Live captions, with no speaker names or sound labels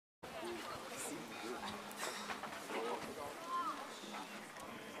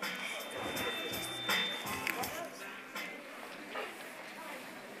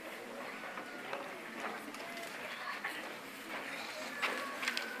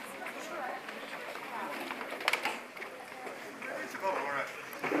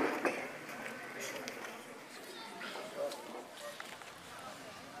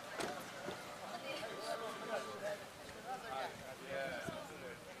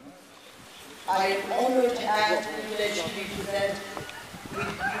I am honored and privileged to be present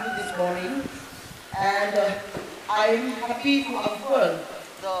with you this morning, and I am happy to affirm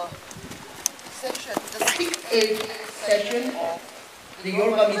the the 6th session of the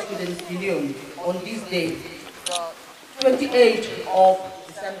Yorübami Students' Union on this day, the 28th of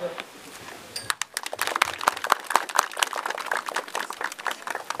December.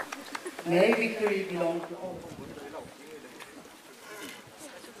 May victory belong to all.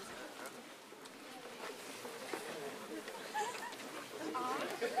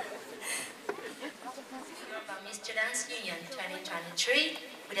 Yorübami Students' Union 2023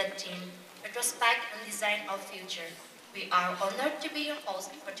 with a theme, Retrospect and Design of Future. We are honored to be your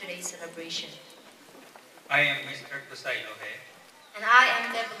host for today's celebration. I am Mr. Kusai Lohe. And I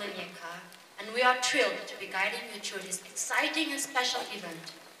am Deborah Nyeka, and we are thrilled to be guiding you through this exciting and special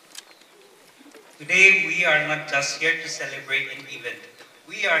event. Today we are not just here to celebrate an event.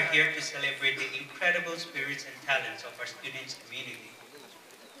 We are here to celebrate the incredible spirits and talents of our students' community.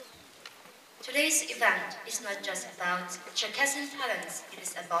 Today's event is not just about showcasing talents, it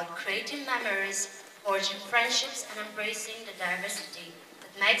is about creating memories, forging friendships, and embracing the diversity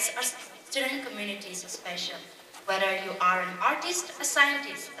that makes our student community so special. Whether you are an artist, a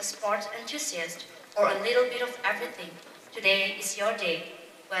scientist, a sports enthusiast, or a little bit of everything, today is your day.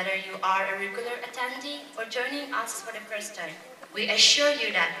 Whether you are a regular attendee or joining us for the first time, we assure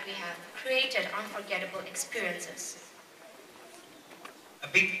you that we have created unforgettable experiences. A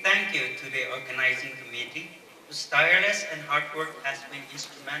big thank you to the organizing committee, whose tireless and hard work has been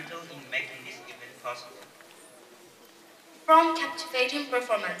instrumental in making this event possible. From captivating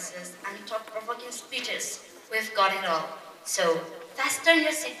performances and thought-provoking speeches, we've got it all. So, fasten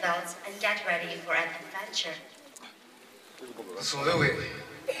your seatbelts and get ready for an adventure. So anyway,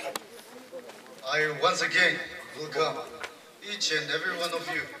 I once again welcome each and every one of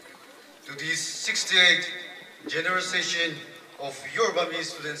you to this 68th general session of Yorübami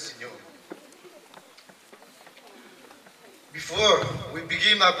Students' Union. Before we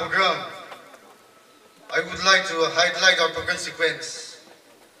begin our program, I would like to highlight our program sequence.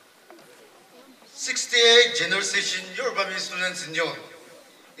 68th general session Yorübami Students' Union,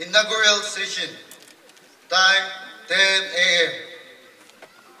 inaugural session, time 10 a.m.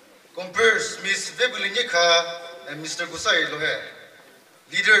 Compares Ms. Deborah Nyeka and Mr. Kusai Lohe.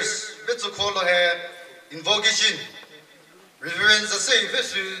 Leaders, Betsoko Lohe, invocation, Reverend Zasei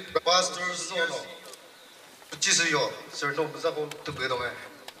Vesu, Pastor Sono. Chisuyo, Sir No Muzako, Tubedome.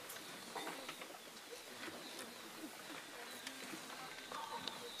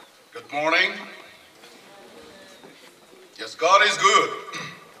 Good morning. Yes, God is good.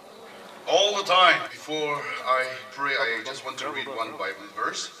 All the time. Before I pray, I just want to read one Bible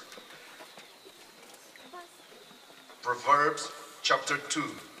verse. Proverbs chapter 2,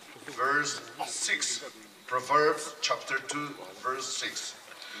 verse 6. Proverbs chapter 2, verse 6.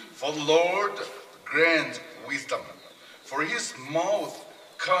 For the Lord grant wisdom. For his mouth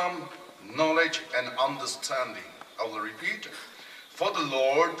come knowledge and understanding. I will repeat. For the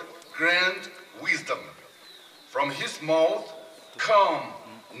Lord grant wisdom. From his mouth come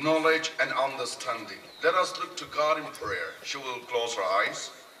knowledge and understanding. Let us look to God in prayer. She will close her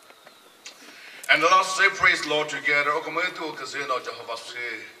eyes. And let us say praise Lord together. Jehovah say,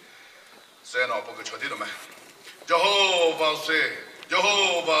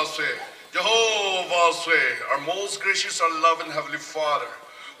 Jehovah say, Jehovah say, our most gracious, our loving Heavenly Father,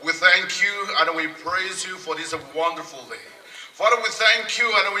 we thank you and we praise you for this wonderful day. Father, we thank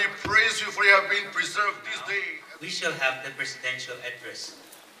you and we praise you for you have been preserved this day. We shall have the presidential address.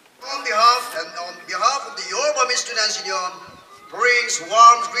 On behalf of the Yorübami Students' Union, brings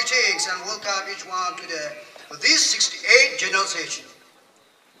warm greetings and welcome each one to this 68th general session.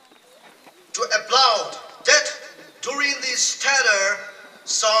 To applaud that during this tenure,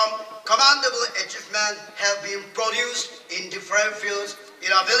 some commendable achievements have been produced in different fields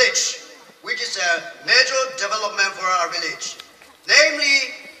in our village, which is a major development for our village.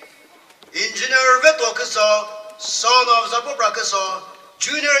 Namely, Engineer Veto Keso, son of Zapopra Keso,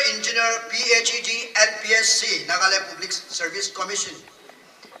 Junior Engineer PhD and PSC, Nagaland Public Service Commission.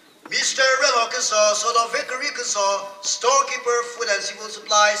 Mr. Relo Keso, son of Vickery Keso, Storekeeper Food and Civil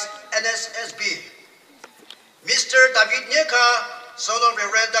Supplies, NSSB. Mr. David Nyeka, son of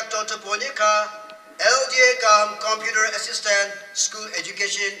Reverend Dr. Tepo Nyeka, LDA CAM Computer Assistant, School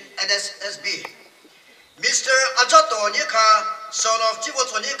Education, NSSB. Mr. Ajato Nyeka, son of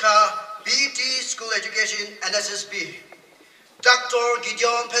Chiboto Nyeka, BT School Education, NSSB. Dr.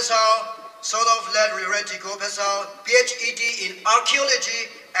 Gideon Pesau, son of late Reverend Tico Pesau, PhD in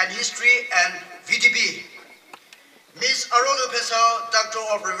Archaeology and History and VDB. Ms. Arolu Pesau, Doctor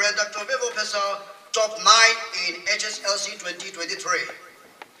of Reverend Dr. Bevo Pesau, as a top 9 in HSLC 2023.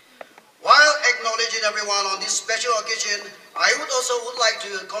 While acknowledging everyone on this special occasion, I would like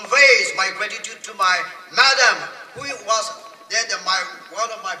to convey my gratitude to my madam, who was one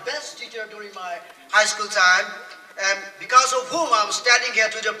of my best teachers during my high school time, and because of whom I'm standing here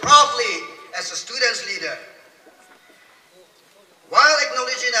today proudly as a student's leader. While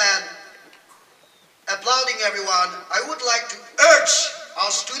acknowledging and applauding everyone, I would like to urge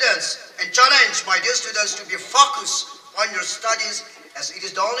our students and challenge my dear students to be focused on your studies, as it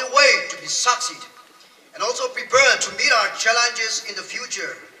is the only way to be succeed, and also prepare to meet our challenges in the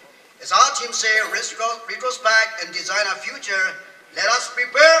future. As our team say, retrospect and design our future. Let us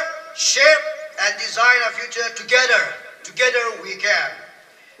prepare, shape, and design our future together. Together we can.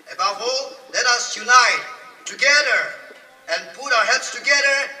 Above all, let us unite together and put our heads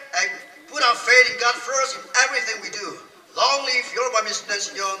together and put our faith in God first in everything we do. Long live Yorübami Students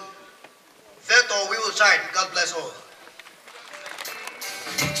Union. Therefore we will shine. God bless all.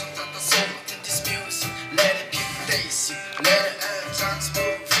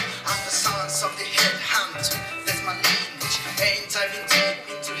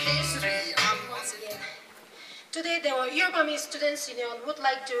 Today, the Yorübami Students Union would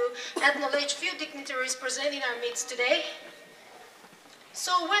like to acknowledge few dignitaries present in our midst today.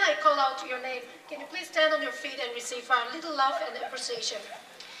 So when I call out your name, can you please stand on your feet and receive our little love and appreciation?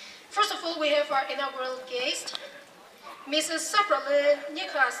 First of all, we have our inaugural guest, Mrs. Saprale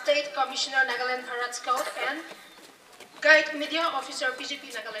Nika, State Commissioner, Nagaland Bharat Scout, and Guide Media Officer,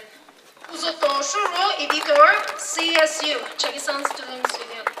 BJP Nagaland. Uzoto Shuro, Editor, CSU, Chagisan Students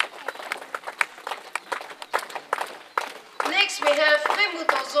Union. Next, we have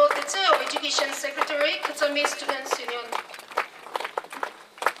Femuto Zo Tetseo, Education Secretary, Katsami Students Union.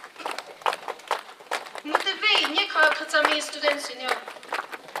 Mutevei Nika, Katsami Students Union.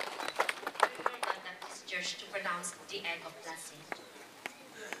 To pronounce the egg of blessing.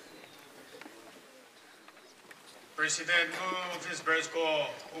 President Office Bersko,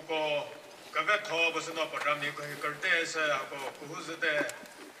 Uko, Kagato was not Rami Cortes, who's the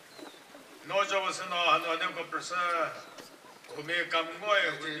Nojo was not another person who may come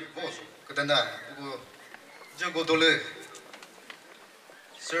away. 그다나 그거 저거 돌래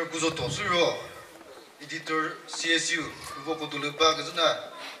Sir Guzoto Suro Editor CSU 그거 돌래 봐 그잖아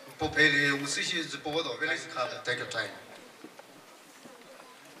Popeli musishi is povodo very take your time.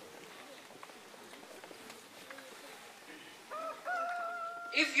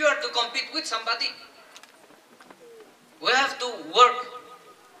 If you are to compete with somebody, we have to work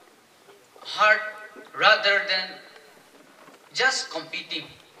hard rather than just competing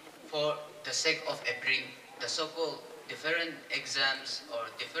for the sake of appearing the so-called different exams or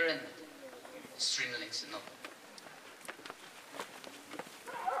different streamlines. No.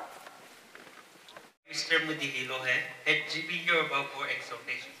 Mr. Mudihilohe, Head GB Yoruba for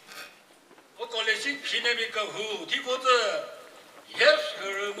exhortation. College Kinemica who Tivote, yes,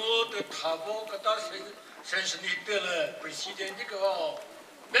 her remote Tabo Katas Sensitive President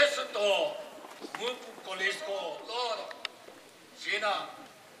Besato, Mupu Colesco, Lord, Sina,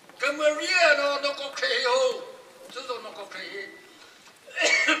 Camaria no Coqueo, Susan no Coqueo,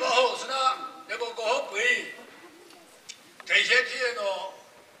 Bahosna, never go up way. Tejetiano.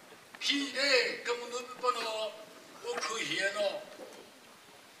 Pide, Kamuno, Okuhiano.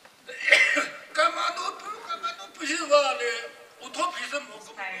 Kamano, Pujivale, Utopism.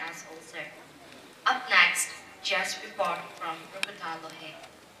 Inspired us also. Up next, just report from Rupatalohe.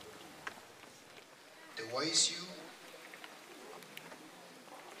 The YSU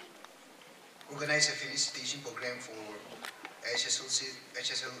organized a felicitation program for HSLC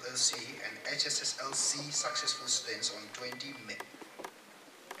and HSSLC successful students on 30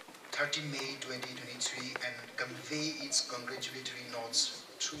 May 2023 and convey its congratulatory notes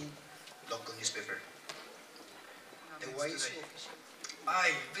through local newspaper. The YSU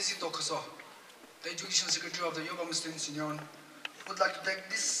I, Visit Okaso, the Education Secretary of the Yorübami Students Union, would like to take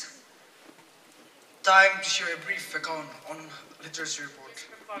this time to share a brief account on literacy report.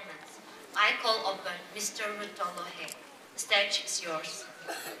 Performance. I call upon Mr. Rutolohe. The stage is yours.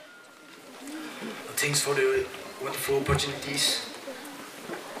 Thanks for the wonderful opportunities.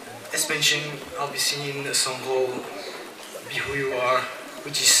 As mentioned, I'll be singing a song called Be Who You Are,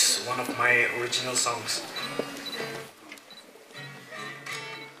 which is one of my original songs.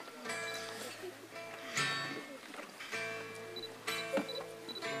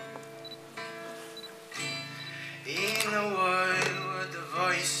 In a world where the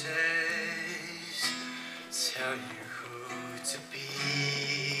voices tell you who to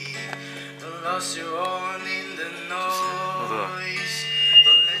be, the lost you're all in the noise,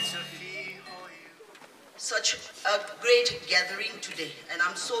 don't let your feet such a great gathering today, and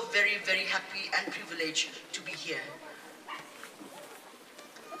I'm so very, very happy and privileged to be here.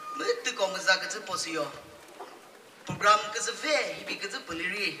 Program kazave hibi kazave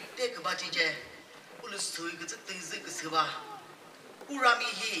poliri te kabati je ulusui kazave tizi kazava urami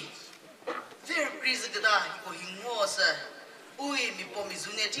hi ver kriz kada hiko hingosa ui mi po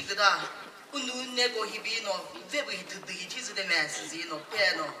mizune ti kada unu nego hibi no vebu hit de hitiz de mes no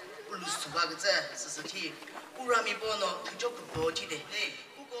peno ulusuba kazave sasati urami bono tujok boti de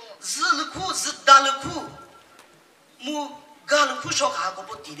zilku zidalku mu galku shok ha ko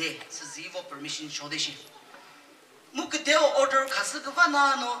boti de zivo permission shodeshi Mukdeo order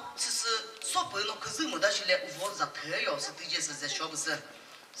Kasakavana no, Sis Sopo no Kazumo Dashile was a perio, Satiges as a shobs.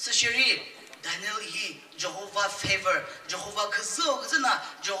 Sashiri, Daniel He, Jehovah favor, Jehovah Kazo, Zana,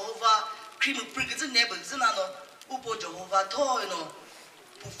 Jehovah cream prickets and neighbors, Zanano, Upo Jehovah Toino,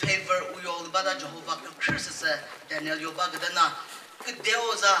 who favor Uyol Bada Jehovah curses, Daniel Yobagadana,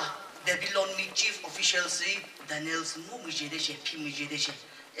 Kudeoza, Babylon me chief officials, Daniel's Mumijedeshe, Pimijedeshe,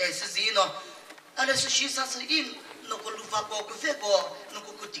 Sazino, Alice she says in. No luvago kavego, no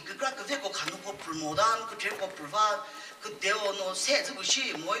kutika kavego, canuco promodan, kutreko provad, kudeo no says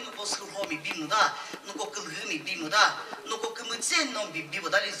wishi, moino was homi bimuda, no kokumi bimuda, no kokumutsen no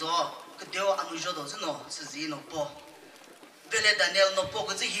bibodalizo, kudeo anujodos no, says no po. Vele Daniel no po,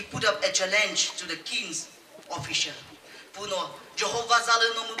 he put up a challenge to the king's official. Puno, Jehovah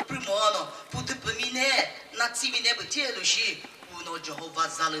Zaleno primono, put the pamine, not see me never tell you, Puno Jehovah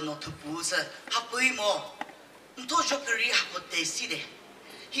Zaleno to puse, hapuimo.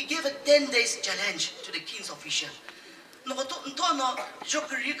 He gave a 10 days challenge to the king's official. No,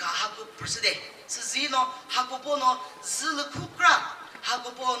 Jokerika Haku Preside, Sazino, Hakopono, Zilakukra,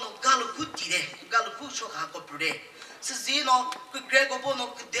 Hakopono, Galukutide, Galukusho Hakopre, Sazino,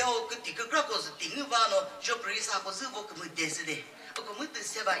 Gregopono, Deo, Kutikakrakos, Tinguvano, Jokerisa Hakozivo Kumudeside, Okumut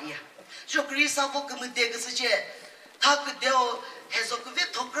Sevaia, Jokerisa Vokumudegasiche. Hakdeo has a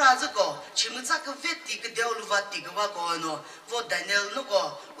vet of Krazago, Chimuzaka Veti, Deo Luvati, Gavago, Vo Daniel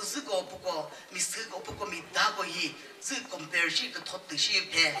Nogo, Uzugo Puko, Mistiko Puko Midago he, Zu compare she could talk the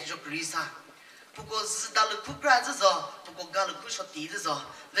sheep, Jokrisa. Puko Zdala Kukrazo, Puko Galakusha Tizo,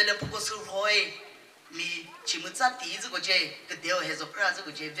 Vela Puko Surhoi, me Chimuzati is Goje, Deo has a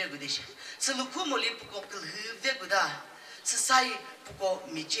Krazago J. Vegudish. Salukumoli Puko Veguda, Society Puko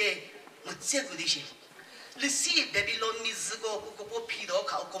Miche, Mutsegudish. Lucy Babylon Mizugo, Uko Pido,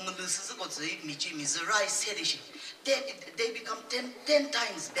 Kaukomusugo, Michi Mizurai Sedish. They become 10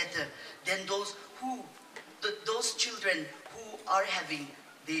 times better than those children who are having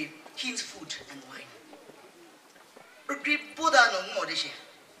the king's food and wine. Buddha no Modishi.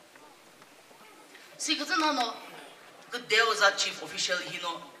 Sikazano, the Deoza chief official,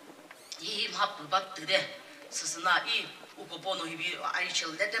 he happened back today. Susana E. Ukopono, I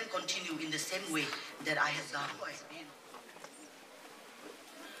shall let them continue in the same way that I have done.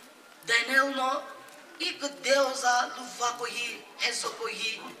 Daniel no, Ikudeoza, Luvakohi,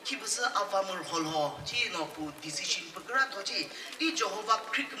 Hesokohi, Kibusa Avamur Holo, Tino, decision Pogratoji, E Jehovah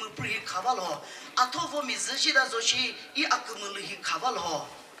Krikmupri Kavalo, Atovo Mizashida Zoshi, E Akumuli Kavalo,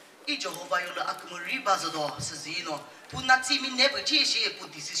 E Jehovah Yola Akumuri Bazado, Sazino, Punatsimi Nebutishi,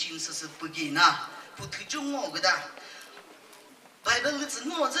 put decisions as a Pugina, put Jungoga. Bible is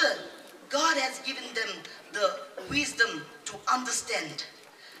no other. God has given them the wisdom to understand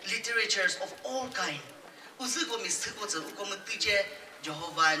literatures of all kind. Uzugo mistugoza ukomutije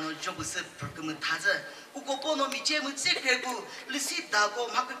Jehovah no jobuse perkumutaza ukopono miche mutsekregu lisi dago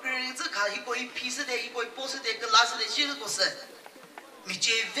makakrezu ka hiko I piece de hiko pose de glass de shilgose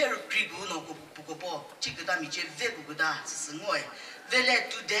miche very krigu no pukopo chikada miche veguda sisngoy vele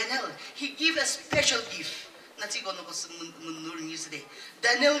to Daniel he give a special gift.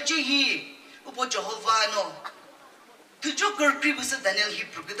 Daniel Ji, Upo Jehovah no. To Joker previous Daniel he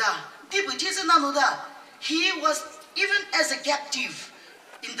progada. He was even as a captive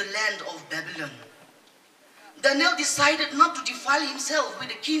in the land of Babylon. Daniel decided not to defile himself with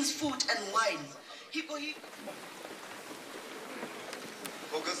the king's food and wine.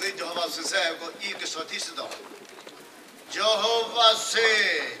 Jehovah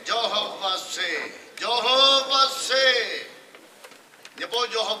say, Jehovah say, Nebo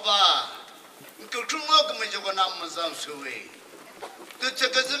Jehovah, Kutumok Majoganamazam Sui. The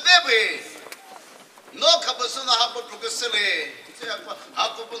Chakazabe, no Kabasuna Hapo Procasile,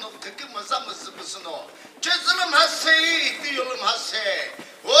 Hapono Takimazamas Busuno. Jerusalem has said, Theolum has said,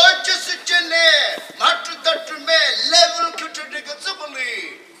 what just a gene, Matu Datume, level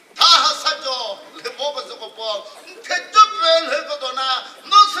Kutrikazubuli, Taha Sajo, the Bobazopo, Ketupel Hegodona,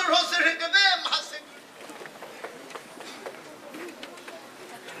 no Sir Hose Hegabem has said.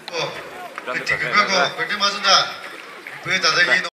 birthday 맞은다. 왜 다들 이